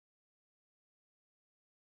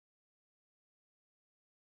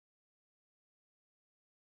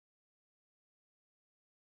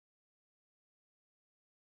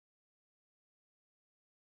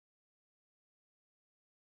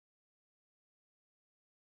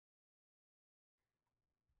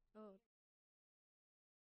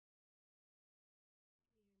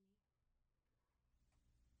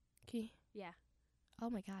turkey? Yeah. Oh,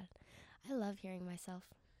 my God. I love hearing myself.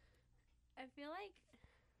 I feel like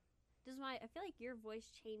your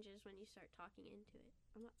voice changes when you start talking into it.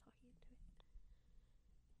 I'm not talking into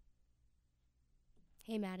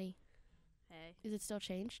it. Hey, Maddie. Hey. Is it still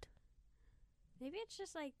changed? Maybe it's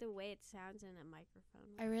just like the way it sounds in a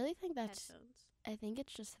microphone. I really think that's... Headphones. I think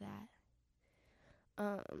it's just that.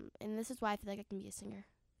 And this is why I feel like I can be a singer.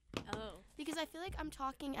 Oh. Because I feel like I'm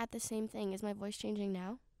talking at the same thing. Is my voice changing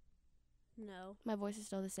now? No. My voice is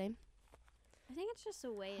still the same? I think it's just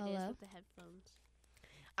the way it is with the headphones.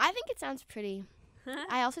 I think it sounds pretty.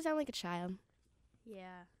 I also sound like a child.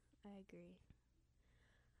 Yeah, I agree.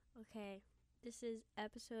 Okay, this is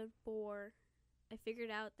episode 4. I figured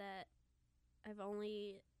out that I've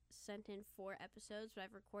only sent in 4 episodes, but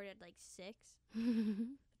I've recorded like 6.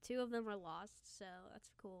 2 of them are lost, so that's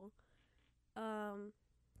cool.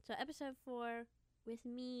 So episode 4 with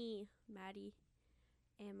me, Maddie,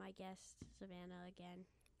 and my guest, Savannah, again.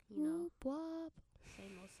 You know, whoop.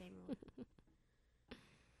 Same old.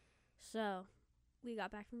 So, we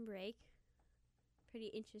got back from break. Pretty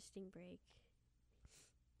interesting break.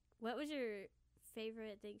 What was your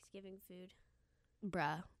favorite Thanksgiving food?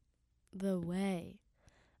 Bruh, the way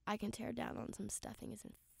I can tear down on some stuffing is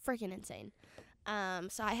freaking insane.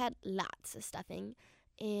 So I had lots of stuffing,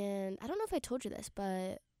 and I don't know if I told you this,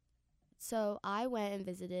 but so I went and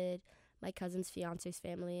visited my cousin's fiance's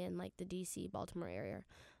family in like the DC, Baltimore area.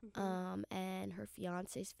 Mm-hmm. And her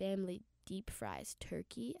fiance's family deep fries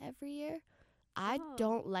turkey every year. I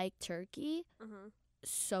don't like turkey.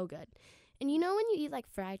 So good. And you know when you eat like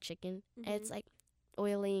fried chicken, and it's like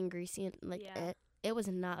oily and greasy and like it was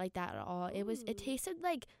not like that at all. Ooh. It tasted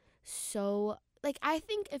like so like I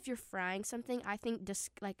think if you're frying something, I think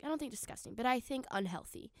I don't think disgusting, but I think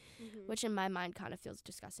unhealthy, which in my mind kind of feels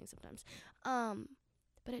disgusting sometimes.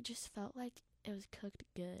 But it just felt like it was cooked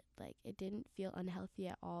good. Like, it didn't feel unhealthy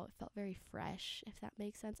at all. It felt very fresh, if that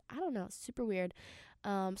makes sense. I don't know. It's super weird.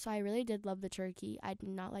 So I really did love the turkey. I did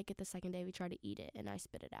not like it the second day we tried to eat it, and I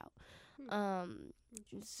spit it out.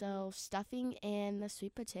 So stuffing and the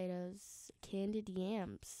sweet potatoes, candied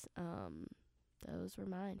yams, those were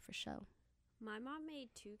mine for sure. My mom made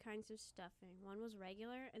 2 kinds of stuffing. One was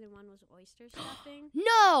regular, and then one was oyster stuffing.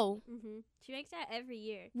 No! She makes that every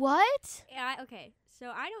year. What? Yeah. Okay,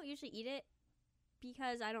 so I don't usually eat it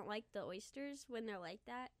because I don't like the oysters when they're like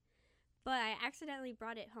that. But I accidentally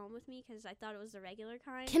brought it home with me because I thought it was the regular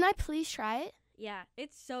kind. Can I please try it? Yeah,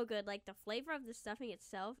 it's so good. Like, the flavor of the stuffing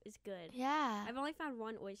itself is good. Yeah. I've only found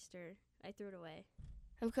 1 oyster. I threw it away.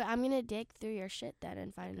 I'm going to dig through your shit then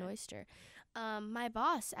and find an oyster. My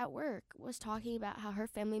boss at work was talking about how her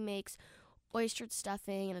family makes oyster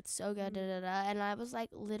stuffing and it's so good, and I was like,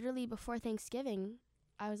 literally before Thanksgiving,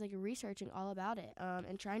 I was like researching all about it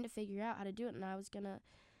and trying to figure out how to do it, and I was gonna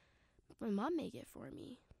my mom make it for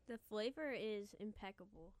me. The flavor is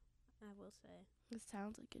impeccable, I will say. It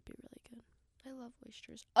sounds like it'd be really good. I love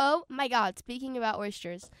oysters. Oh my God, speaking about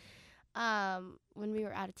oysters, when we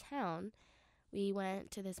were out of town, we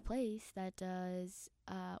went to this place that does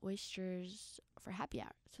oysters for happy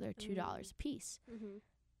hour. So they're $2 a piece.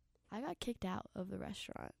 I got kicked out of the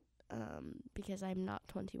restaurant because I'm not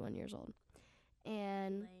 21 years old.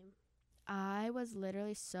 And Lame. I was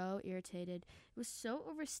literally so irritated. It was so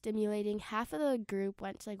overstimulating. Half of the group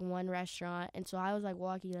went to like one restaurant. And so I was like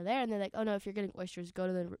walking in there and they're like, oh no, if you're getting oysters, go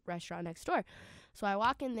to the restaurant next door. So I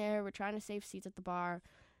walk in there. We're trying to save seats at the bar.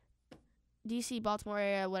 DC, Baltimore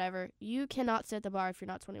area, whatever. You cannot sit at the bar if you're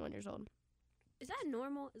not 21 years old. Is that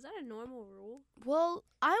normal? Is that a normal rule? Well,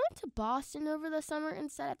 I went to Boston over the summer and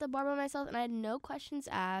sat at the bar by myself, and I had no questions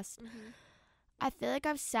asked. I feel like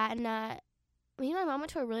I've sat in that. Me and my mom went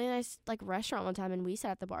to a really nice like restaurant one time, and we sat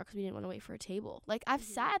at the bar because we didn't want to wait for a table. Like, I've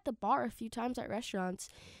sat at the bar a few times at restaurants,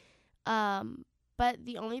 but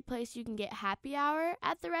the only place you can get happy hour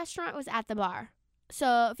at the restaurant was at the bar.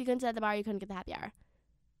 So if you couldn't sit at the bar, you couldn't get the happy hour.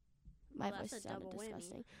 My voice sounded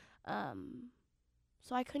disgusting.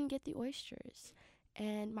 So I couldn't get the oysters.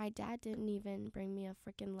 And my dad didn't even bring me a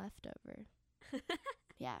freaking leftover.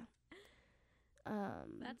 Yeah.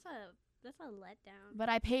 That's a letdown. But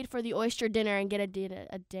I paid for the oyster dinner and get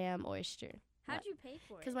a damn oyster. How'd you pay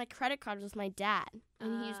for it? Because my credit card was my dad.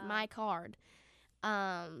 And he used my card.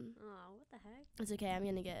 Oh, what the heck? It's okay. I'm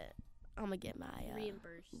gonna get my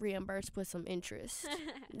reimbursed with some interest.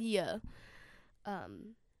 Yeah.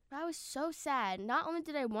 I was so sad. Not only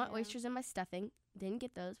did I want oysters in my stuffing, didn't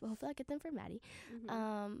get those, but hopefully I'll get them for Maddie.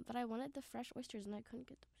 But I wanted the fresh oysters, and I couldn't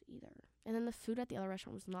get those either. And then the food at the other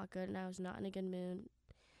restaurant was not good, and I was not in a good mood.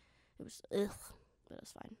 It was ugh, but it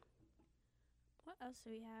was fine. What else do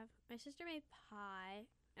we have? My sister made pie.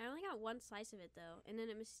 I only got one slice of it, though, and then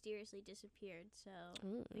it mysteriously disappeared, so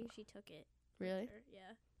Ooh. I think she took it. Really? Her.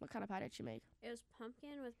 Yeah. What kind of pie did she make? It was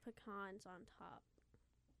pumpkin with pecans on top.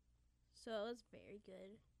 So it was very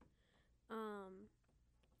good.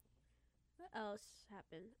 What else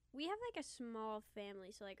happened? We have, like, a small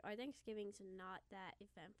family, so, like, our Thanksgiving's not that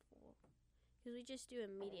eventful. Because we just do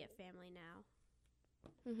immediate family now.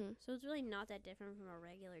 Mm-hmm. So it's really not that different from a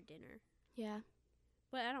regular dinner. Yeah.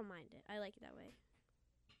 But I don't mind it. I like it that way.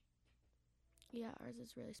 Yeah, ours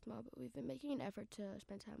is really small, but we've been making an effort to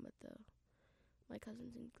spend time with my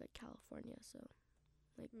cousins in, like, California, so,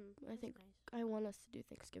 like, I think nice. I want us to do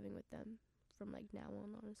Thanksgiving with them from, like, now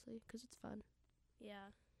on, honestly, because it's fun.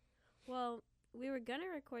 Yeah. Well, we were going to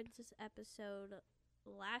record this episode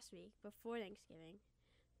last week before Thanksgiving,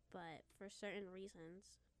 but for certain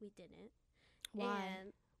reasons, we didn't. Why?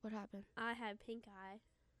 And What happened? I had pink eye.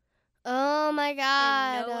 Oh, my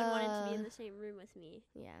God. And no one wanted to be in the same room with me.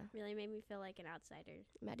 Yeah. Really made me feel like an outsider.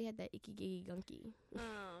 Maddie had that icky giggy gunky.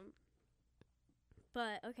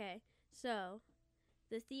 But, okay, so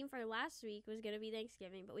the theme for last week was going to be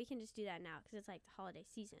Thanksgiving, but we can just do that now because it's, like, the holiday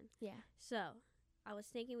season. Yeah. So I was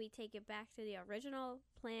thinking we'd take it back to the original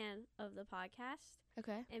plan of the podcast.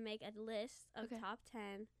 Okay. And make a list of top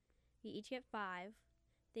 10. We each get 5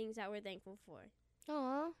 things that we're thankful for.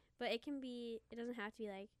 Aw. But it doesn't have to be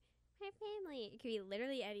like, my family. It could be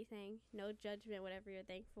literally anything. No judgment, whatever you're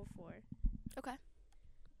thankful for. Okay.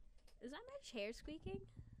 Is that my chair squeaking?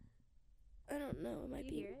 I don't know. It might Do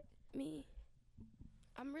you be hear it? me.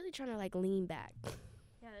 I'm really trying to, like, lean back.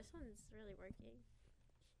 Yeah, this one's really working.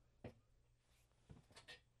 I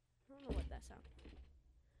don't know what that sound.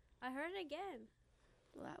 I heard it again.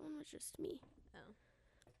 Well, that one was just me. Oh.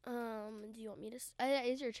 Do you want me to... that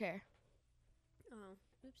is your chair. Oh,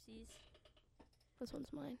 oopsies. This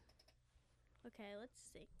one's mine. Okay, let's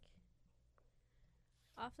think.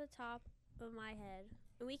 Off the top of my head,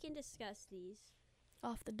 and we can discuss these.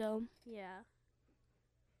 Off the dome. Yeah.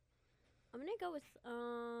 I'm gonna go with,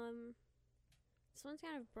 this one's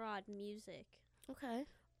kind of broad, music. Okay.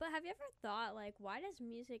 But have you ever thought, like, why does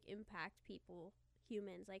music impact people,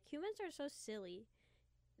 humans? Like, humans are so silly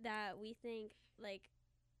that we think, like,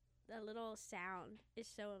 the little sound is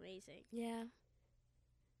so amazing. Yeah.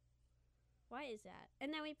 Why is that?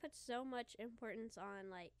 And then we put so much importance on,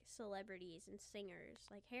 like, celebrities and singers.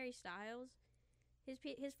 Like, Harry Styles, his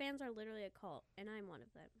fans are literally a cult, and I'm one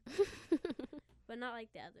of them. But not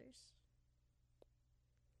like the others.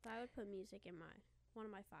 So I would put music in one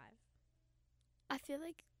of my 5. I feel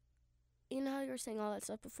like, you know how you were saying all that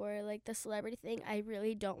stuff before, like the celebrity thing, I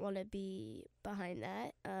really don't want to be behind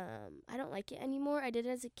that. I don't like it anymore. I did it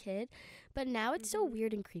as a kid, but now it's so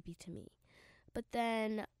weird and creepy to me. But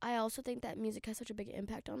then I also think that music has such a big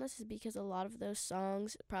impact on us is because a lot of those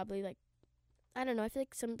songs probably, like, I don't know, I feel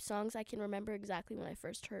like some songs I can remember exactly when I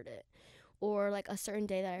first heard it. Or, like, a certain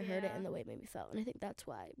day that I heard it and the way it made me feel. And I think that's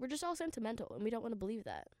why. We're just all sentimental, and we don't want to believe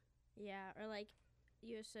that. Yeah, or, like,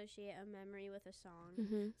 you associate a memory with a song.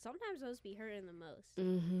 Mm-hmm. Sometimes those be hurting the most.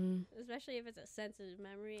 Mm-hmm. Especially if it's a sensitive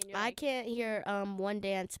memory. And you're I like, can't hear One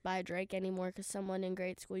Dance by Drake anymore because someone in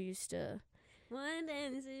grade school used to... One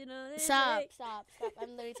dance, you know, Stop. I'm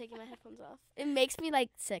literally taking my headphones off. It makes me, like,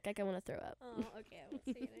 sick. Like, I want to throw up. Oh, okay. I won't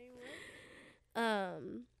say it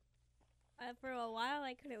anymore. For a while,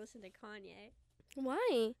 I couldn't listen to Kanye.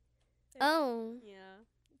 Why? Oh. Yeah.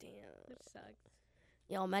 Damn. Which sucks.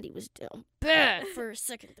 Y'all, Maddie was down bad for a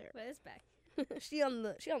second there. But it's back. She on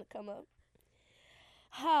the come up.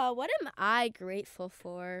 What am I grateful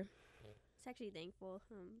for? It's actually thankful.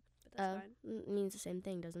 But that's fine. It means the same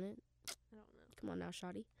thing, doesn't it? I don't know. Come on now,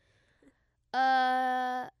 shawty.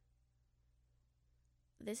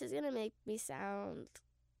 This is gonna make me sound...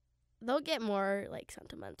 They'll get more, like,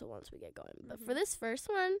 sentimental once we get going. But for this first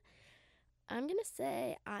one, I'm gonna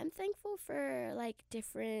say I'm thankful for, like,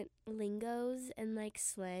 different lingos and, like,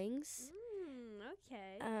 slangs.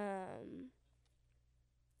 Okay.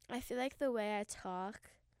 I feel like the way I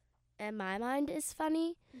talk in my mind is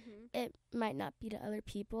funny. It might not be to other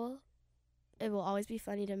people. It will always be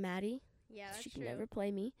funny to Maddie. Yeah, that's She can true. never play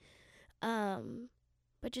me.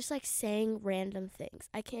 But just, like, saying random things.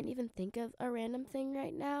 I can't even think of a random thing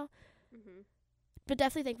right now. But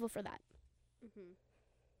definitely thankful for that. Do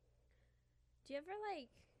you ever, like...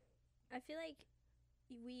 I feel like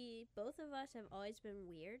both of us have always been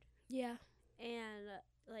weird. Yeah. And,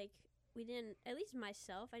 like, we didn't... At least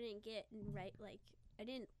myself, I didn't get right... Like, I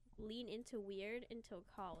didn't lean into weird until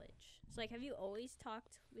college. So, like, have you always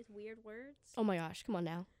talked with weird words? Oh, my gosh. Come on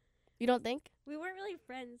now. You don't think? We weren't really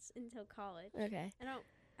friends until college. Okay.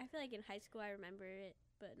 I feel like in high school I remember it,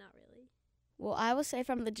 but not really. Well, I will say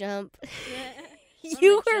from the jump,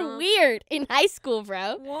 You were weird in high school,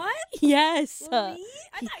 bro. What? Yes. Well, me?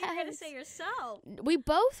 I thought you were going to say yourself. We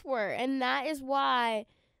both were, and that is why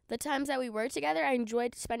the times that we were together, I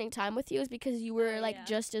enjoyed spending time with you is because you were,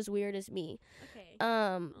 just as weird as me. Okay.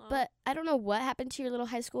 But I don't know what happened to your little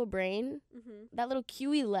high school brain. Mm-hmm. That little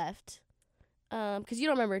QE left. Because you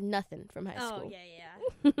don't remember nothing from high school. Oh,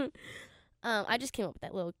 yeah. I just came up with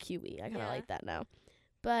that little QE. I kind of like that now.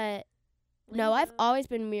 But, no, I've always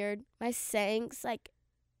been weird. My sayings,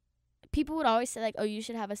 people would always say, oh, you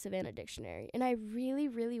should have a Savannah dictionary. And I really,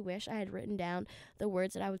 really wish I had written down the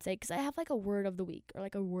words that I would say. Because I have, a word of the week or,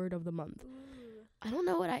 a word of the month. Ooh. I don't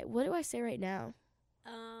know what do I say right now?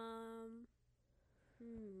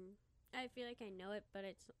 I feel like I know it, but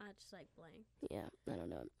it's just, blank. Yeah, I don't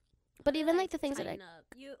know. But even, the things that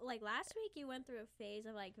You, last week you went through a phase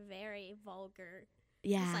of, very vulgar.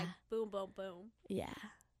 Yeah. Just, boom, boom, boom. Yeah.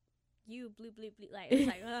 You, blue, blue, blue.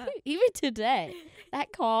 It's Even today,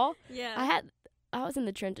 that call. Yeah. I was in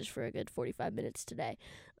the trenches for a good 45 minutes today.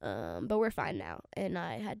 But we're fine now. And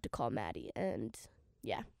I had to call Maddie. And,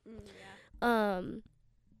 yeah. Yeah.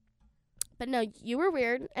 But, no, you were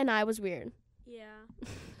weird, and I was weird. Yeah.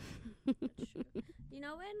 That's true. You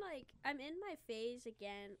know when I'm in my phase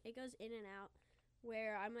again, it goes in and out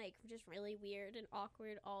where I'm just really weird and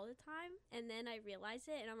awkward all the time, and then I realize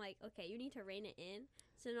it and I'm like, okay, you need to rein it in,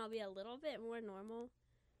 so then I'll be a little bit more normal.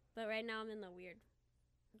 But right now I'm in the weird,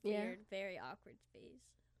 very awkward phase.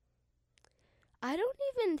 I don't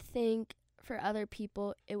even think for other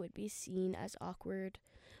people it would be seen as awkward.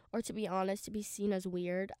 Or to be honest, to be seen as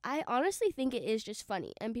weird. I honestly think it is just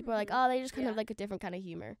funny. And people are like, oh, they just kind of a different kind of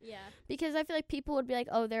humor. Yeah. Because I feel like people would be like,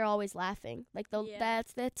 oh, they're always laughing.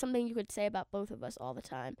 That's something you could say about both of us all the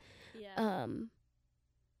time. Yeah.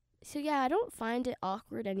 So, yeah, I don't find it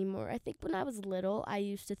awkward anymore. I think when I was little, I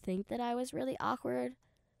used to think that I was really awkward.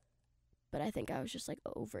 But I think I was just,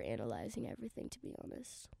 overanalyzing everything, to be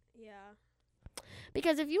honest. Yeah.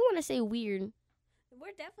 Because if you want to say weird...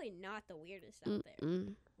 We're definitely not the weirdest out there.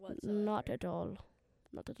 Whatsoever. Not at all.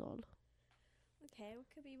 Not at all. Okay, what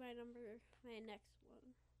could be my next one?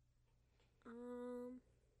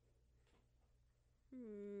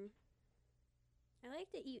 I like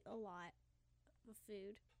to eat a lot of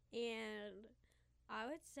food. And I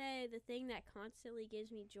would say the thing that constantly gives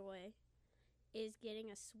me joy is getting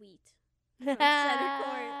a sweet from Center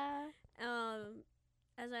Court.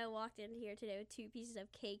 As I walked in here today with 2 pieces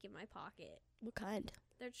of cake in my pocket. What kind?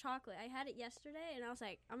 They're chocolate. I had it yesterday, and I was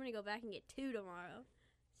like, I'm going to go back and get 2 tomorrow.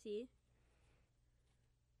 See?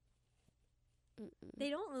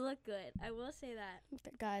 They don't look good. I will say that.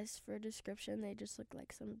 Guys, for a description, they just look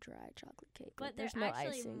like some dry chocolate cake. But there's they're no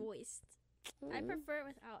actually icing. moist. I prefer it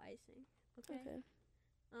without icing. Okay.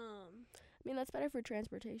 I mean, that's better for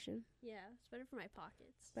transportation. Yeah, it's better for my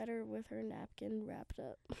pockets. Better with her napkin wrapped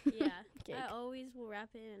up. Yeah. Cake. I always will wrap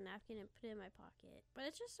it in a napkin and put it in my pocket. But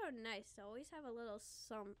it's just so nice to always have a little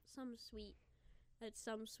some sweet at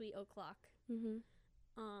some sweet o'clock. Mhm.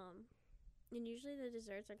 And usually the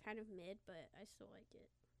desserts are kind of mid, but I still like it.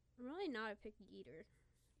 I'm really not a picky eater.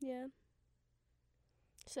 Yeah.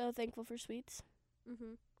 So thankful for sweets.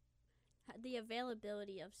 Mhm. The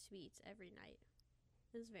availability of sweets every night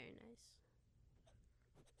is very nice.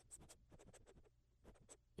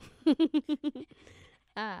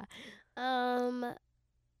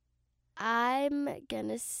 I'm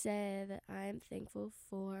gonna say that I'm thankful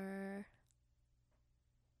for,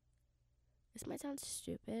 this might sound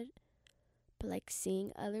stupid, but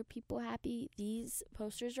seeing other people happy. These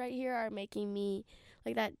posters right here are making me,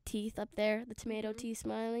 that teeth up there, the tomato teeth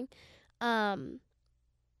smiling.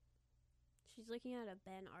 She's looking at a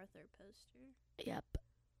Ben Arthur poster. Yep.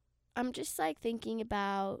 I'm just thinking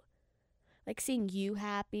about seeing you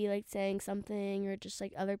happy, saying something, or just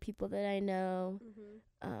other people that I know.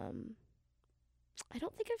 I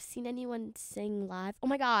don't think I've seen anyone sing live. Oh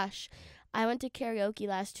my gosh, I went to karaoke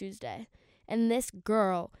last Tuesday, and this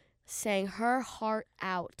girl sang her heart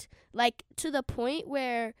out, to the point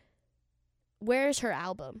where, where's her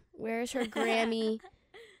album? Where's her Grammy?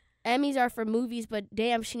 Emmys are for movies, but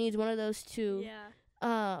damn, she needs one of those too. Yeah.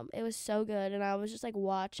 It was so good, and I was just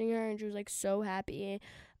watching her, and she was so happy.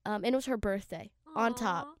 And it was her birthday. Aww. On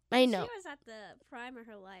top. I know. She was at the prime of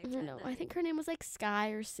her life. I know. I think her name was Sky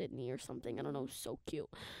or Sydney or something. I don't know. So cute.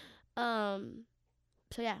 So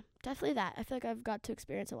yeah, definitely that. I feel like I've got to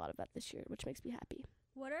experience a lot of that this year, which makes me happy.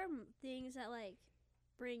 What are things that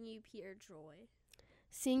bring you pure joy?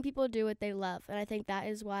 Seeing people do what they love, and I think that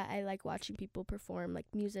is why I like watching people perform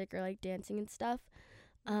music or dancing and stuff.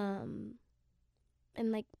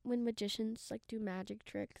 And, like, when magicians, like, do magic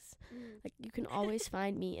tricks, like, you can always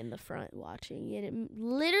find me in the front watching it. It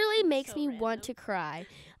literally makes me want to cry.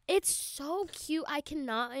 It's so cute. I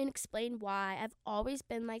cannot explain why. I've always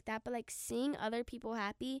been like that. But, like, seeing other people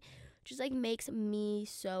happy just, like, makes me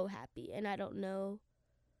so happy. And I don't know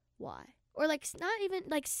why. Or, like, not even,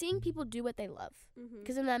 like, seeing people do what they love.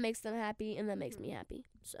 Because then that makes them happy, and that makes me happy.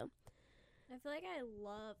 So. I feel like I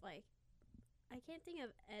love, like, I can't think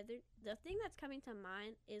of the thing that's coming to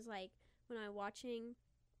mind is, like, when I'm watching,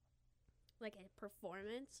 like, a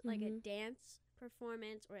performance, like a dance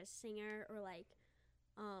performance or a singer or, like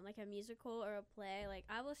a musical or a play. Like,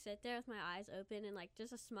 I will sit there with my eyes open and, like,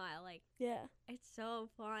 just a smile. Like, yeah. It's so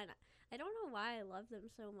fun. I don't know why I love them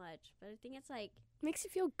so much, but I think it's, like, makes you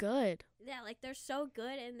feel good. Yeah, like, they're so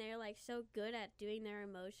good and they're, like, so good at doing their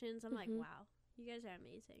emotions. I'm like, wow, you guys are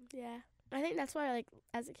amazing. Yeah. I think that's why, like,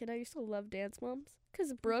 as a kid, I used to love Dance Moms.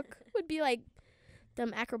 Because Brooke would be, like,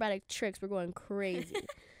 them acrobatic tricks were going crazy.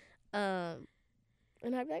 And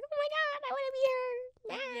I'd be like, oh, my God, I want to be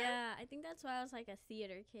her. Yeah, I think that's why I was, like, a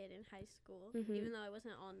theater kid in high school, even though I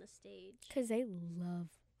wasn't on the stage. Because they love,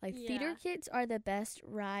 like, theater kids are the best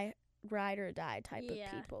ride or die type of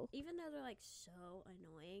people. Even though they're, like, so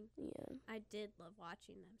annoying. Yeah. I did love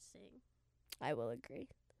watching them sing. I will agree.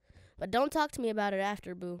 But don't talk to me about it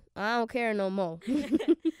after, boo. I don't care no more.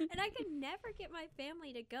 And I could never get my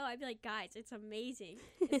family to go. I'd be like, guys, it's amazing.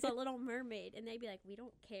 It's a Little Mermaid. And they'd be like, we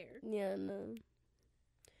don't care. Yeah, no.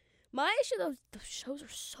 My issue, those shows are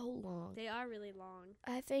so long. They are really long.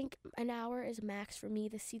 I think an hour is max for me.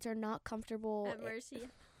 The seats are not comfortable. At Mercy.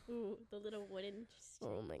 Ooh, the little wooden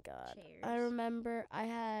oh, my God. chairs. I remember I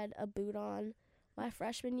had a boot on my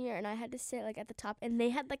freshman year, and I had to sit, like, at the top. And they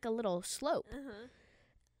had, like, a little slope.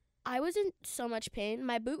 I was in so much pain.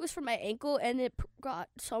 My boot was from my ankle, and it got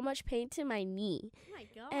so much pain to my knee. Oh, my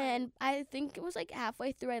God. And I think it was, like,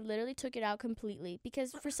 halfway through, I literally took it out completely.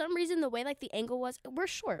 Because for some reason, the way, like, the angle was, we're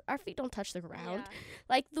short. Our feet don't touch the ground. Yeah.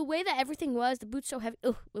 Like, the way that everything was, the boot's so heavy.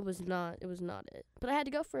 Ugh, it was not it. But I had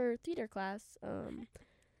to go for theater class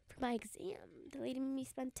for my exam. The lady made me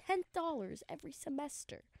spend $10 every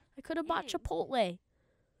semester. I could have bought Chipotle.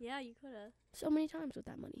 Yeah, you could have. So many times with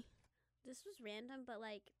that money. This was random, but,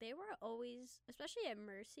 like, they were always, especially at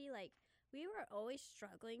Mercy, like, we were always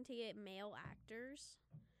struggling to get male actors.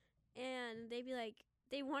 And they'd be like,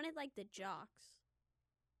 they wanted, like, the jocks.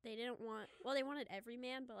 They didn't want, well, they wanted every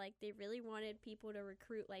man, but, like, they really wanted people to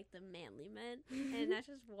recruit, like, the manly men. And that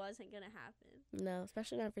just wasn't going to happen. No,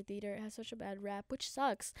 especially not for theater. It has such a bad rap, which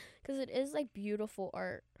sucks. Because it is, like, beautiful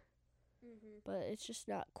art. But it's just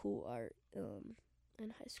not cool art in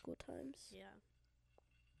high school times. Yeah.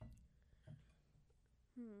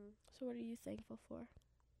 So what are you thankful for?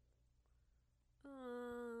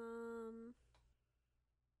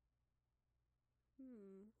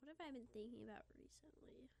 What have I been thinking about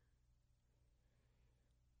recently?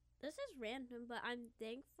 This is random, but I'm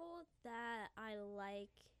thankful that I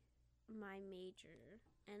like my major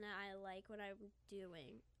and that I like what I'm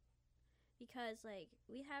doing. Because, like,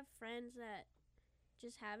 we have friends that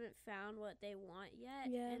just haven't found what they want yet.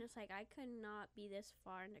 Yeah. And it's like, I could not be this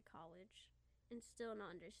far into college and still not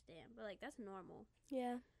understand. But, like, that's normal.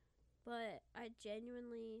 Yeah. But I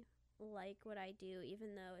genuinely like what I do,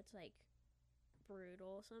 even though it's, like,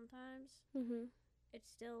 brutal sometimes. It's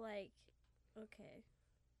still, like, okay,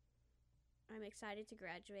 I'm excited to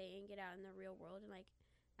graduate and get out in the real world and, like,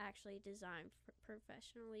 actually design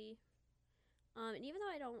professionally. And even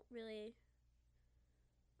though I don't really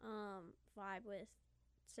vibe with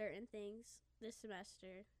certain things this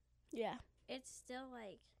semester, it's still,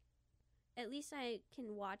 like, at least I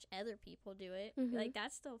can watch other people do it. Like,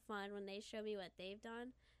 that's still fun when they show me what they've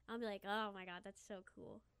done. I'll be like, oh my God, that's so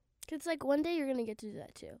cool. Because, like, one day you're going to get to do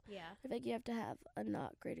that too. Yeah. I think you have to have a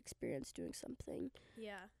not great experience doing something.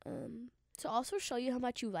 Yeah. To also show you how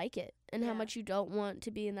much you like it and how much you don't want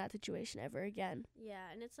to be in that situation ever again. Yeah,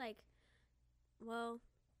 and it's like, well,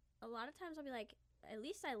 a lot of times I'll be like, at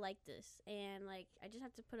least I like this. And, like, I just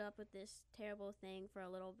have to put up with this terrible thing for a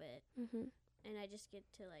little bit. And I just get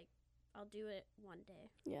to, like, I'll do it one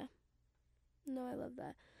day. Yeah. No, I love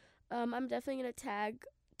that. I'm definitely going to tag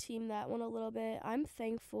team that one a little bit. I'm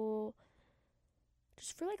thankful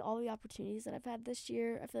just for, like, all the opportunities that I've had this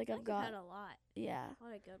year. I feel like I've got had a lot. Yeah. A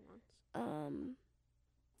lot of good ones.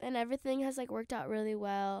 And everything has, like, worked out really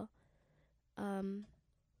well. I'm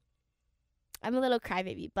a little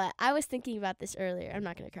crybaby, but I was thinking about this earlier. I'm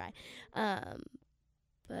not going to cry.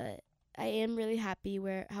 But I am really happy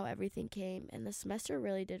how everything came, and the semester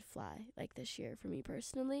really did fly, like, this year for me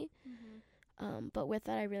personally. But with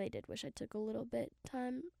that, I really did wish I took a little bit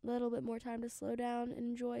more time to slow down and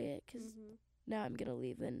enjoy it, because now I'm gonna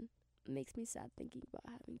leave, and it makes me sad thinking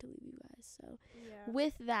about having to leave you guys. So Yeah.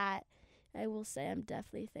 with that, I will say I'm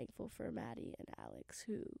definitely thankful for Maddie and Alex,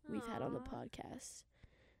 who we've had on the podcast.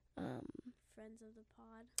 Friends of the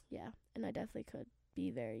pod. Yeah, and I definitely could be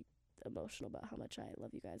very emotional about how much I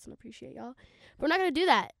love you guys and appreciate y'all. But we're not gonna do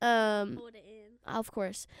that. Hold it in. Of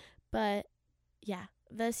course, but yeah,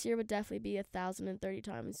 this year would definitely be 1,030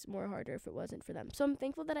 times more harder if it wasn't for them. So I'm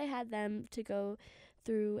thankful that I had them to go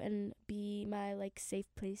through and be my like safe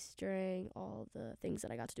place during all the things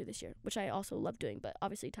that I got to do this year, which I also love doing, but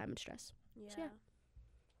obviously time and stress. Yeah. So,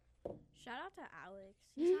 Shout out to Alex.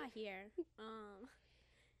 He's not here.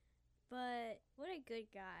 But what a good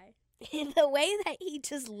guy. In the way that he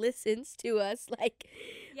just listens to us, like,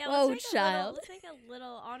 Yeah, oh, let's child. Let's make a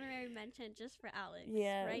little honorary mention just for Alex.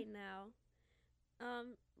 Yeah. Right now.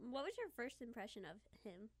 What was your first impression of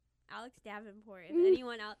him? Alex Davenport. If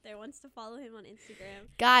anyone out there wants to follow him on Instagram,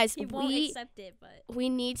 guys, he won't accept it, but we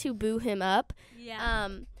need to boo him up. yeah.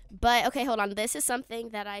 But okay, hold on. This is something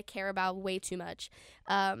that I care about way too much.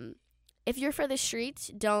 If you're for the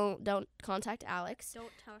streets, don't contact Alex.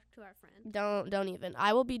 Don't talk to our friend. Don't even.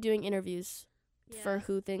 I will be doing interviews for Yeah.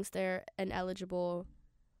 who thinks they're an eligible.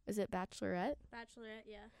 Is it bachelorette? Bachelorette,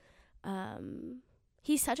 yeah.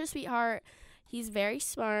 He's such a sweetheart. He's very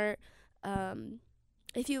smart.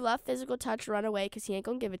 If you love physical touch, run away because he ain't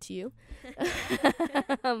gonna give it to you.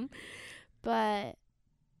 But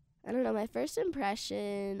I don't know. My first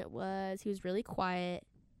impression was he was really quiet.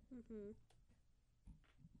 Mhm.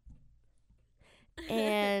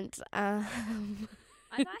 And I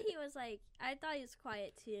thought he was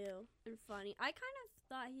quiet too and funny. I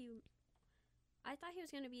thought he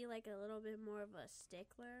was gonna be like a little bit more of a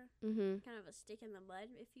stickler, kind of a stick in the mud,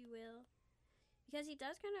 if you will, because he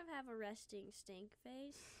does kind of have a resting stink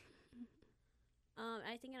face.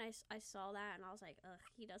 I think I saw that and I was like, ugh,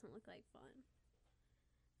 he doesn't look like fun.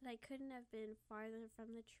 But I couldn't have been farther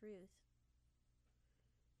from the truth.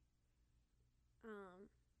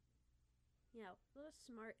 Yeah, what a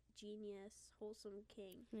smart, genius, wholesome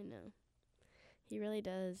king. I know. He really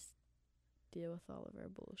does deal with all of our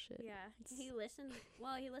bullshit. Yeah, he listens.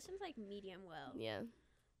 Well, he listens like medium well. Yeah.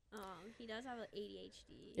 He does have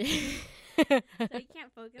ADHD, so he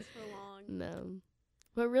can't focus for long. No.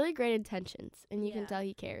 But really great intentions, and you can Yeah. tell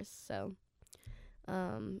he cares. So,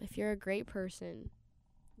 if you're a great person,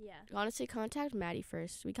 Yeah. honestly, contact Maddie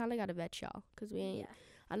first. We kind of got to vet y'all, because we ain't. Yeah.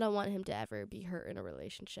 I don't want him to ever be hurt in a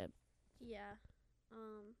relationship. Yeah.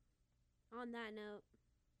 On that note,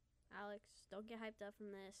 Alex, don't get hyped up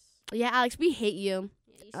from this. Yeah, Alex, we hate you.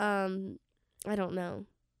 Yeah, you suck. I don't know.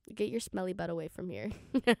 Get your smelly butt away from here.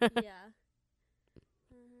 Yeah.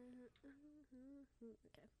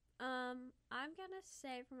 Okay. I'm gonna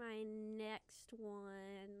say for my next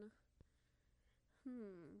one.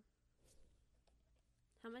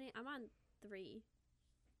 How many? I'm on 3.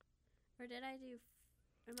 Or did I do?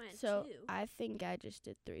 Am I on 2? So I think I just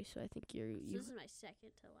did 3. So I think So this is my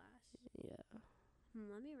second to last. Yeah.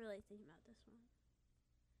 Let me really think about this one.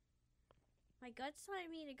 My gut's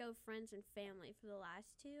telling me to go friends and family for the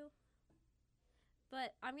last 2.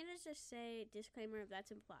 But I'm going to just say disclaimer if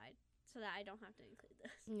that's implied so that I don't have to include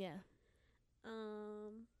this. Yeah.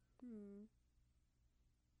 I'm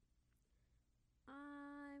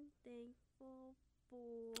thankful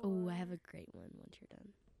for... Oh, I have a great one once you're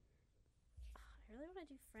done. I really want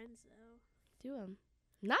to do friends, though. Do 'em.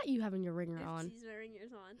 Not you having your ringer on. Oopsies, my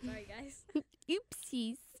ringer's on. Sorry, guys.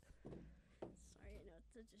 Oopsies. Sorry, I know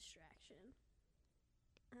it's a distraction.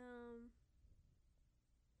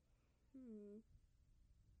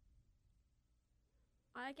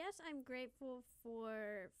 I guess I'm grateful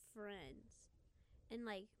for friends and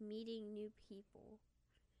like meeting new people.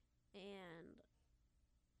 And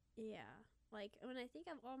yeah, like when I think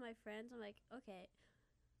of all my friends, I'm like, okay,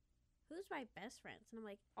 who's my best friends? And I'm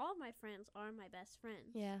like, all of my friends are my best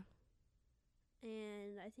friends. Yeah.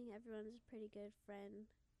 And I think everyone's a pretty good friend.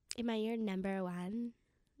 Am I your number 1?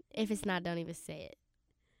 If it's not, don't even say it.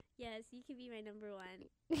 Yes, you can be my number 1.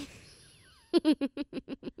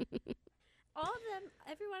 All of them,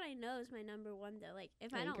 everyone I know is my number 1 though. Like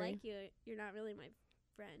if I don't agree. like you, you're not really my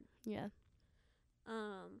friend. Yeah.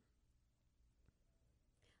 I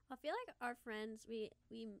feel like our friends, we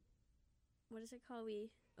what is it called?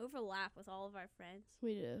 We overlap with all of our friends.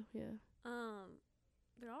 We do, yeah.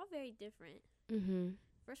 They're all very different.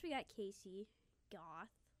 First we got Casey,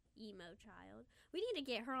 goth, emo child. We need to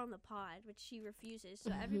get her on the pod, which she refuses.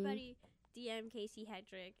 So everybody DM Casey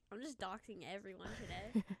Hedrick. I'm just doxing everyone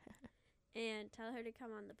today. And tell her to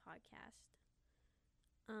come on the podcast.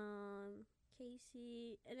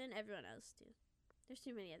 Casey, and then everyone else too. There's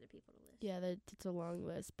too many other people to list. Yeah, it's a long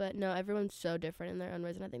list. But no, everyone's so different in their own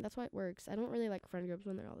ways, and I think that's why it works. I don't really like friend groups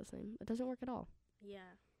when they're all the same. It doesn't work at all.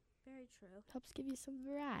 Yeah, very true. Helps give you some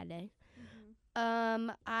variety.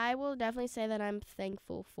 Mm-hmm. I will definitely say that I'm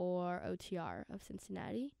thankful for OTR of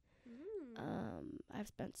Cincinnati. I've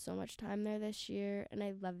spent so much time there this year, and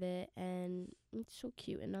I love it, and it's so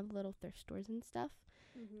cute, and all the little thrift stores and stuff.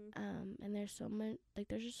 Mm-hmm. And there's so much,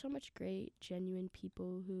 there's just so much great, genuine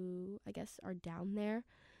people who I guess are down there.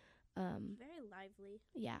 Very lively.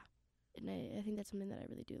 Yeah, and I think that's something that I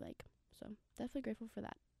really do like. So definitely grateful for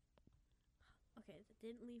that. Okay, that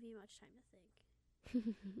didn't leave me much time to think.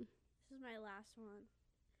 This is my last one,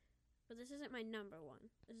 but this isn't my number one.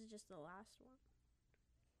 This is just the last one.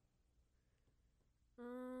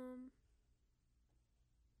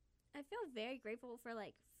 I feel very grateful for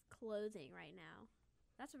like clothing right now.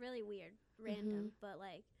 That's really weird, random, but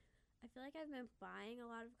like I feel like I've been buying a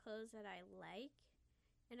lot of clothes that I like,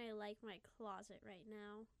 and I like my closet right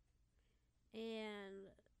now, and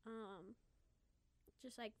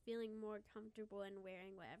just like feeling more comfortable in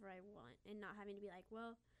wearing whatever I want, and not having to be like,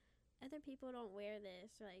 well, other people don't wear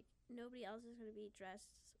this, or like nobody else is gonna be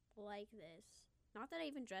dressed like this. Not that I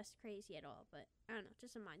even dressed crazy at all, but I don't know,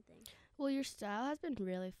 just a mind thing. Well, your style has been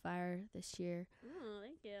really fire this year. Oh,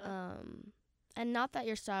 thank you. And not that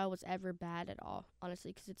your style was ever bad at all,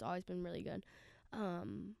 honestly, because it's always been really good.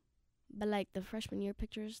 But like the freshman year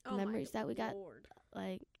pictures, the memories that we got,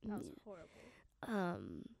 like that was horrible.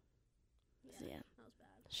 So yeah, that was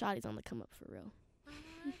bad. Shoddy's on the come up for real.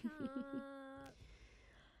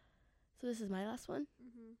 So this is my last one.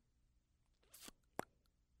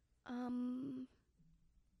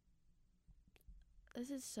 This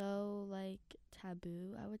is so like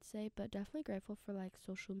taboo, I would say, but definitely grateful for like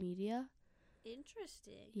social media.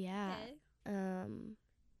 Interesting. Yeah. Okay.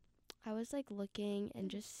 I was like looking and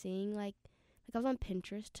just seeing like I was on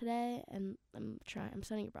Pinterest today, and I'm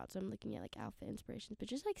studying abroad, so I'm looking at like outfit inspirations, but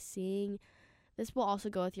just like seeing, this will also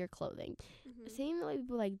go with your clothing, seeing the way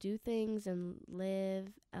people like do things and live.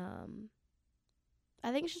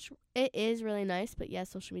 I think it is really nice, but yeah,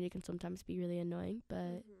 social media can sometimes be really annoying,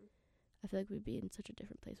 but I feel like we'd be in such a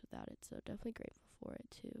different place without it, so definitely grateful for it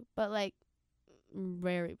too. But like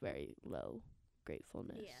very, very low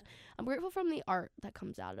gratefulness. Yeah. I'm grateful from the art that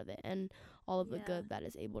comes out of it and all of the good that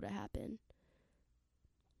is able to happen.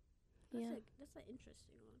 That's an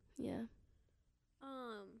interesting one. Yeah.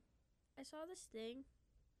 I saw this thing.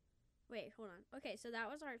 Wait, hold on. Okay, so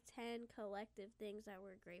that was our 10 collective things that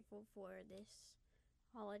we're grateful for this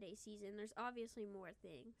holiday season. There's obviously more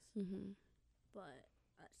things, but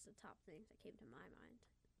that's the top things that came to my mind.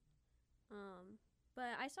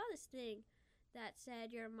 But I saw this thing that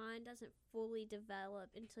said your mind doesn't fully develop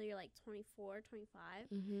until you're like 24,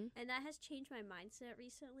 25. And that has changed my mindset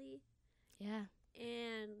recently. Yeah.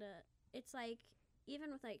 And it's like,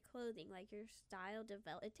 even with like clothing, like your style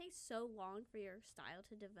it takes so long for your style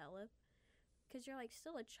to develop, because you're like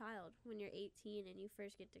still a child when you're 18 and you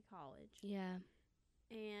first get to college. Yeah.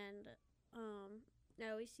 And I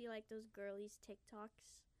always see like those girlies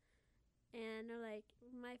TikToks, and they're like,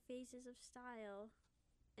 my face is of style,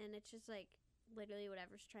 and it's just like literally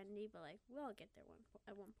whatever's trendy, but like we'll all get there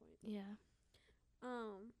at one point. Yeah.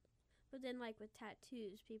 But then like with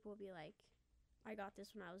tattoos, people will be like, I got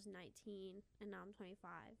this when I was 19 and now I'm 25.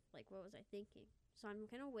 Like, what was I thinking? So I'm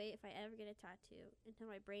gonna wait, if I ever get a tattoo, until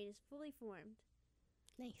my brain is fully formed.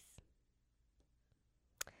 Nice.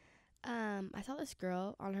 I saw this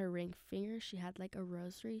girl on her ring finger. She had like a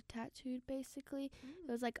rosary tattooed, basically.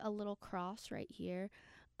 It was like a little cross right here,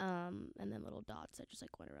 and then little dots that just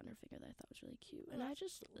like went around her finger that I thought was really cute. And I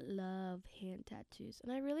just love hand tattoos,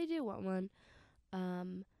 and I really do want one.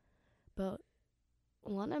 But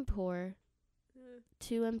 1, I'm poor.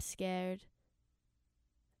 2, I'm scared.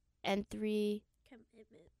 And 3,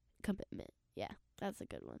 commitment. Yeah, that's a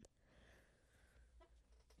good one.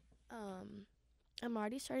 I'm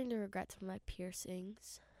already starting to regret some of my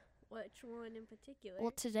piercings. Which one in particular?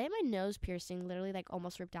 Well, today my nose piercing literally like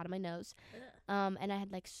almost ripped out of my nose. And I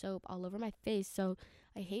had like soap all over my face. So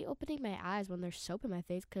I hate opening my eyes when there's soap in my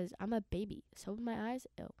face because I'm a baby. Soap in my eyes?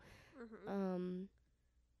 Ew.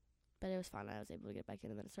 But it was fine. I was able to get back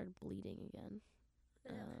in, and then it started bleeding again.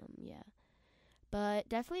 Yeah. But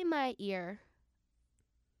definitely my ear.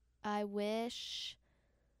 I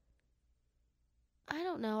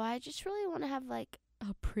don't know. I just really want to have like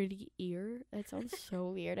a pretty ear. That sounds so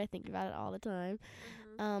weird. I think about it all the time.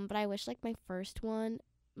 But I wish like my first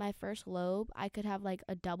lobe, I could have like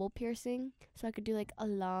a double piercing. So I could do like a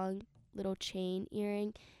long little chain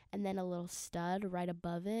earring and then a little stud right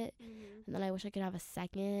above it. And then I wish I could have a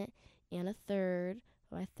second and a third.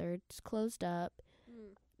 My third's closed up.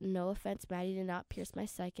 no offense, Maddie did not pierce my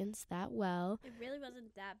seconds that well. It really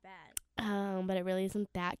wasn't that bad. But it really isn't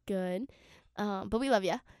that good. But we love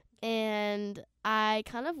you. And I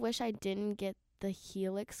kind of wish I didn't get the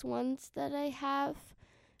helix ones that I have.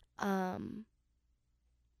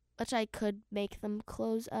 Which I could make them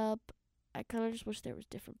close up. I kind of just wish there was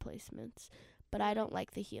different placements. But I don't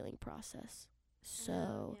like the healing process.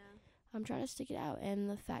 So I'm trying to stick it out. And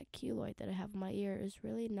the fat keloid that I have in my ear is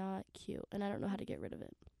really not cute. And I don't know how to get rid of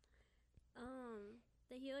it.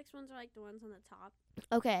 The helix ones are like the ones on the top.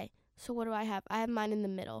 Okay. So what do I have? I have mine in the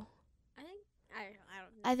middle. I don't know.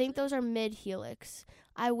 I think those are mid helix.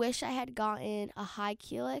 I wish I had gotten a high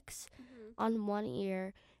helix on one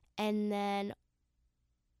ear. And then,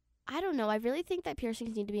 I don't know. I really think that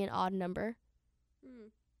piercings need to be an odd number.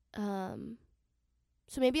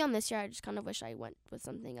 So maybe on this ear, I just kind of wish I went with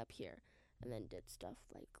something up here and then did stuff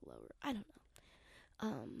like lower. I don't know.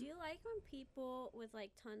 Do you like when people with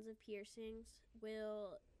like tons of piercings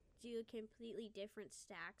will do completely different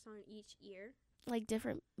stacks on each ear? Like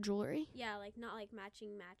different jewelry? Yeah, like not like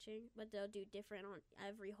matching, but they'll do different on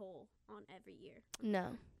every hole on every ear.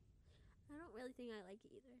 No. I don't really think I like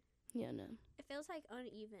it either. Yeah, no. It feels like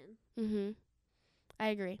uneven. I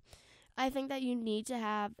agree. I think that you need to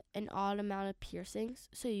have an odd amount of piercings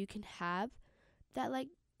so you can have that like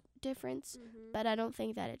difference, but I don't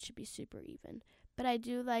think that it should be super even. But I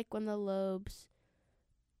do like when the lobes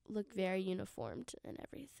look very uniformed and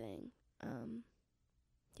everything.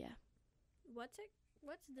 Yeah. What's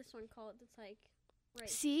this one called? It's like right.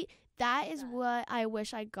 See, that is what I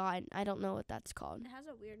wish I'd gotten. I don't know what that's called. It has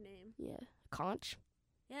a weird name. Yeah. Conch?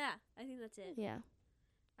 Yeah, I think that's it. Yeah.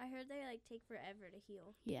 I heard they like take forever to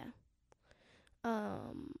heal. Yeah.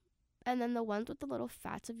 And then the ones with the little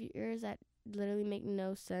fats of your ears that literally make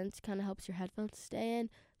no sense, kind of helps your headphones stay in.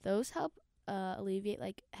 Those help alleviate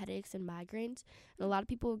like headaches and migraines. And a lot of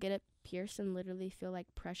people get it pierced and literally feel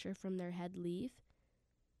like pressure from their head leave.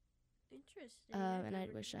 Interesting. And I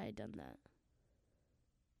wish I had done that.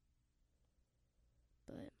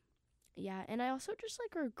 But yeah, and I also just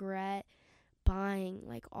like regret buying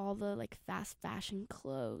like all the like fast fashion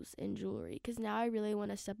clothes and jewelry, because now I really want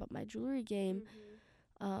to step up my jewelry game.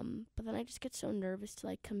 But then I just get so nervous to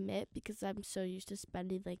like commit because I'm so used to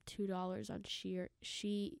spending like $2 on Shein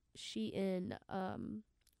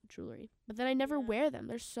jewelry. But then I never wear them.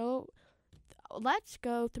 They're so. Let's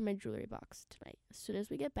go through my jewelry box tonight. As soon as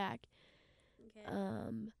we get back. Okay.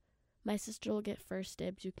 My sister will get first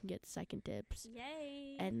dibs. You can get second dibs.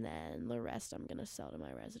 Yay. And then the rest I'm gonna sell to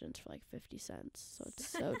my residents for like 50 cents. So it's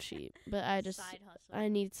so cheap. But I just Side hustle. I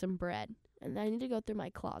need some bread, and I need to go through my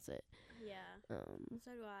closet. Yeah. So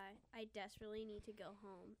do I. I desperately need to go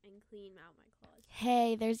home and clean out my closet.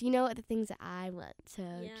 Hey, there's the things that I want. So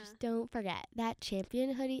just don't forget that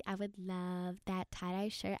Champion hoodie. I would love that tie-dye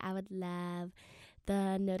shirt. I would love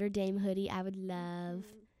the Notre Dame hoodie. I would love.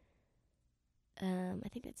 I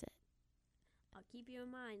think that's it. I'll keep you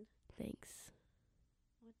in mind. Thanks.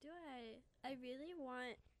 What do I really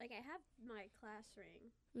want, like, I have my class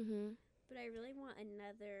ring. But I really want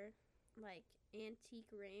another, like,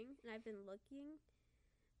 antique ring. And I've been looking,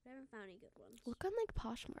 but I haven't found any good ones. Look on, like,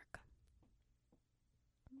 Poshmark.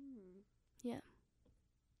 Yeah.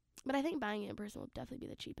 But I think buying it in person will definitely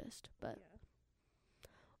be the cheapest. But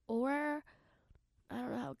or, I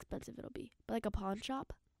don't know how expensive it'll be. But, like, a pawn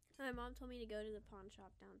shop. My mom told me to go to the pawn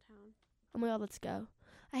shop downtown. Oh my god, let's go.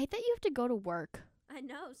 I hate that you have to go to work. I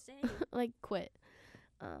know, same. Like, quit.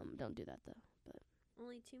 Don't do that, though. But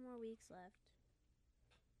only 2 more weeks left.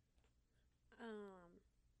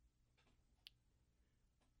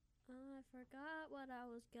 I forgot what I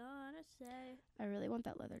was gonna say. I really want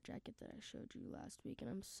that leather jacket that I showed you last week, and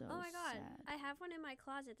I'm so sad. Oh my god, I have one in my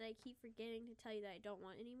closet that I keep forgetting to tell you that I don't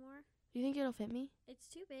want anymore. You think it'll fit me? It's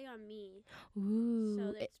too big on me. Ooh.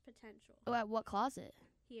 So there's potential. Oh, at what closet?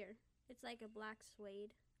 Here. It's like a black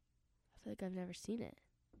suede. I feel like I've never seen it.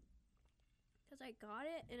 Because I got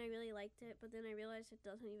it and I really liked it, but then I realized it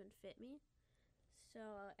doesn't even fit me. So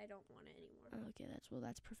I don't want it anymore. Oh, okay, that's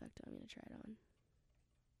perfect. I'm going to try it on.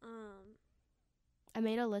 I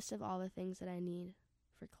made a list of all the things that I need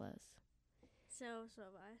for clothes. So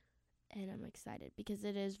have I. And I'm excited because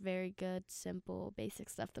it is very good, simple, basic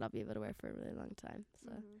stuff that I'll be able to wear for a really long time.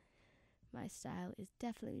 So my style is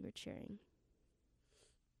definitely maturing.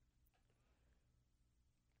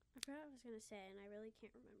 I forgot what I was going to say, and I really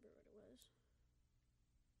can't remember what it was.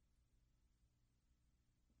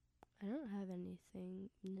 I don't have anything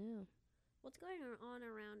new. What's going on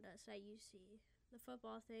around us that you see? The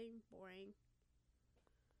football thing, boring.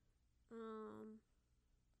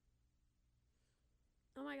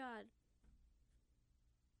 Oh my god.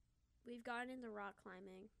 we've gotten into rock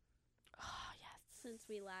climbing. Oh, yes. Since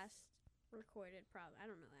we last recorded, probably. I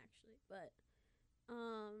don't know, actually. But,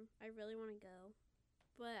 I really want to go.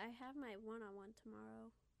 But I have my one-on-one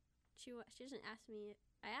tomorrow. She doesn't ask me.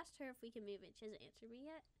 I asked her if we can move it. She hasn't answered me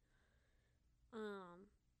yet.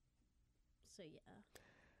 So, yeah.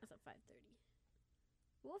 That's at 5:30.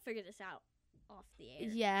 We'll figure this out off the air.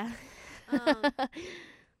 Yeah.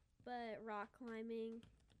 But rock climbing.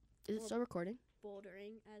 Is it still recording?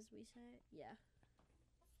 Bouldering, as we say. Yeah.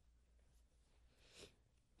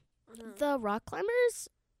 The rock climbers,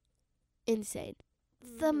 insane.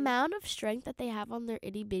 The amount of strength that they have on their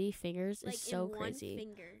itty bitty fingers is so crazy. One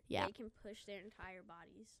finger, yeah, they can push their entire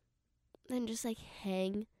bodies and just like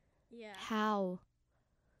hang. Yeah. How?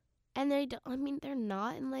 And they don't. I mean, they're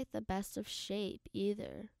not in like the best of shape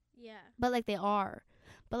either. Yeah. But like they are.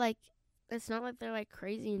 But like it's not like they're like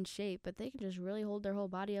crazy in shape. But they can just really hold their whole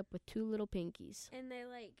body up with two little pinkies. And they're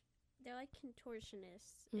like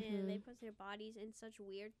contortionists, and they put their bodies in such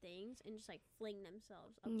weird things and just like fling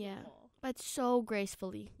themselves up the wall. But so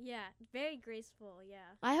gracefully. Yeah, very graceful. Yeah.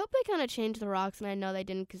 I hope they kind of changed the rocks, and I know they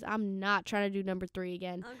didn't, because I'm not trying to do number 3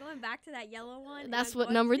 again. I'm going back to that yellow one. That's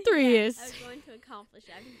what number 3 is. I was going to accomplish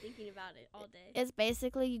it. I've been thinking about it all day. It's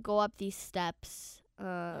basically you go up these steps.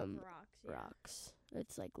 Rocks. Yeah. Rocks.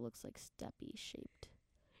 It's like looks like steppy shaped.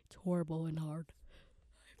 It's horrible and hard.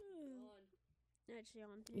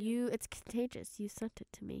 It's contagious. You sent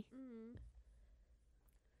it to me.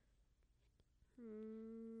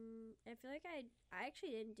 I feel like I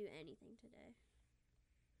actually didn't do anything today.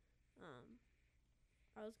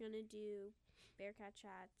 I was gonna do Bearcat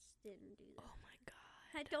chats. Didn't do that. Oh my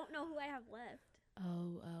god. I don't know who I have left.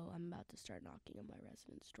 Oh, I'm about to start knocking on my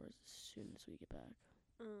residence doors as soon as we get back.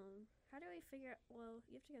 How do we figure out? Well,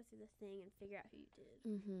 you have to go through the thing and figure out who you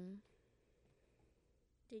did.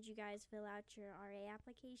 Did you guys fill out your RA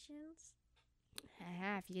applications?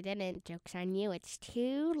 If you didn't, joke's on you. It's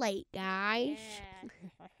too late, guys. Yeah.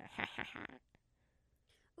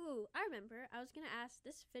 Ooh, I remember. I was going to ask,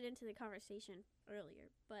 this fit into the conversation earlier,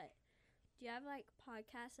 but do you have, like,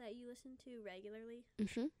 podcasts that you listen to regularly?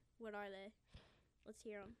 What are they? Let's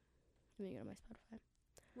hear them. Let me go to my Spotify.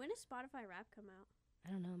 When does Spotify Rap come out?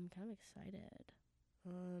 I don't know. I'm kind of excited.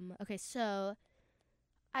 Okay, so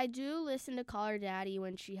I do listen to Call Her Daddy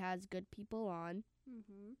when she has good people on.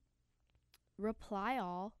 Reply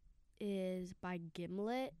All is by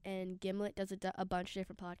Gimlet, and Gimlet does a bunch of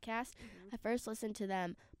different podcasts. I first listened to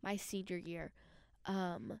them my senior year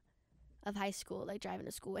of high school, like driving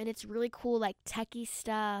to school, and it's really cool, like techie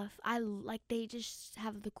stuff. They just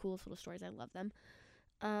have the coolest little stories. I love them.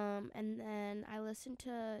 And then I listen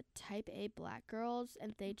to Type A Black Girls,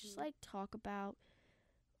 and they just like talk about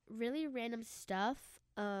really random stuff.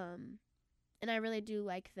 And I really do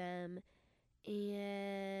like them.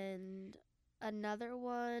 And another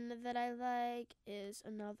one that I like is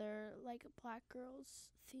another like Black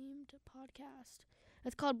Girls themed podcast.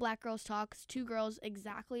 It's called Black Girls Talks. 2 girls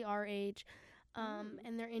exactly our age,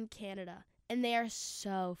 and they're in Canada, and they are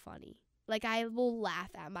so funny. Like, I will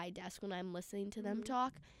laugh at my desk when I'm listening to them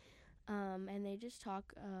talk, and they just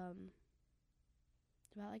talk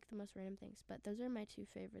about like the most random things. But those are my 2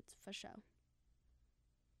 favorites for show.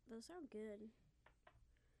 Those sound good.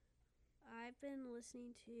 I've been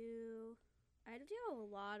listening to. I do a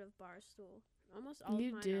lot of Barstool. Almost all of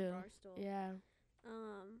mine are Barstool. Yeah.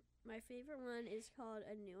 My favorite one is called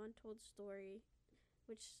A New Untold Story,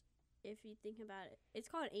 which, if you think about it, it's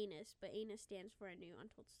called ANUS, but ANUS stands for A New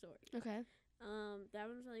Untold Story. Okay. That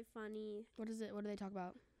one's really funny. What is it? What do they talk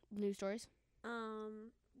about? News stories?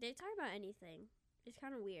 They talk about anything. It's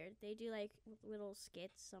kind of weird. They do, like, little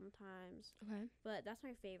skits sometimes. Okay. But that's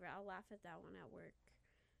my favorite. I'll laugh at that one at work.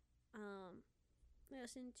 I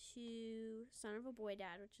listen to Son of a Boy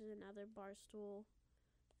Dad, which is another Barstool.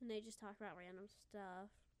 And they just talk about random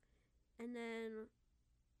stuff. And then,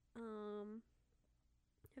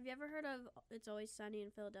 have you ever heard of It's Always Sunny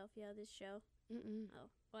in Philadelphia, this show? Oh.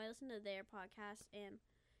 Well, I listen to their podcast, and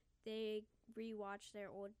they rewatch their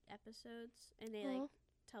old episodes, and they, like,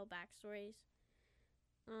 tell backstories.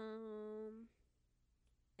 And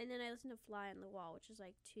then I listen to Fly on the Wall, which is,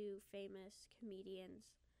 like, 2 famous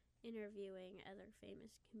comedians interviewing other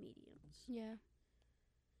famous comedians. Yeah.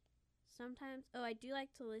 Sometimes, I do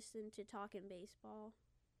like to listen to Talkin' Baseball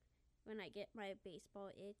when I get my baseball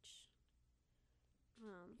itch.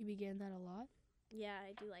 You begin that a lot? Yeah,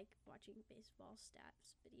 I do like watching baseball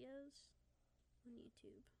stats videos on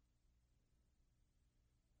YouTube.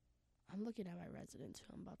 I'm looking at my residence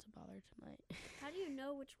who I'm about to bother tonight. How do you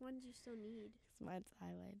know which ones you still need? Mine's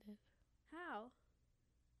highlighted. How?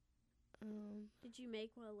 Did you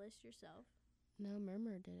make a list yourself? No,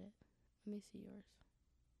 Murmur did it. Let me see yours.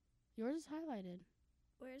 Yours is highlighted.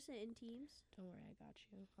 Where is it in Teams? Don't worry, I got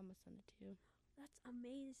you. I'm gonna send it to you. That's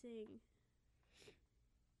amazing.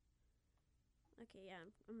 Okay, yeah,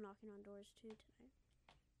 I'm knocking on doors too tonight.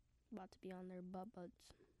 About to be on their buds.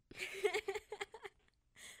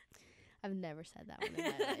 I've never said that one in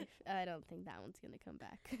my life. I don't think that one's gonna come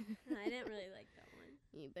back. I didn't really like that one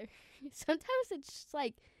either. Sometimes it's just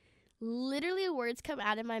like literally words come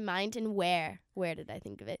out of my mind, and where did I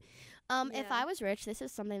think of it? If I was rich, this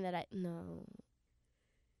is something that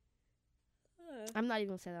I'm not even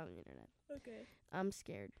gonna say that on the internet. Okay. I'm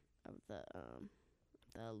scared of the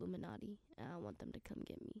Illuminati, and I want them to come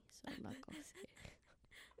get me, so I'm not gonna say it.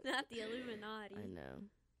 Not the Illuminati. I know.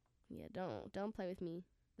 Yeah, don't play with me.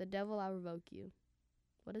 The devil, I revoke you.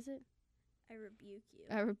 What is it? I rebuke you.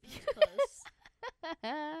 I rebuke. Close.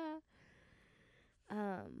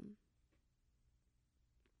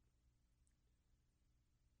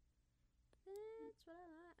 That's what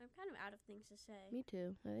I'm kind of out of things to say. Me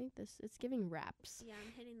too. I think it's giving raps. Yeah,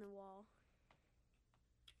 I'm hitting the wall.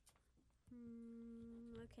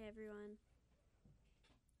 Okay, everyone.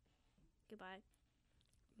 Goodbye.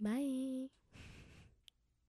 Bye.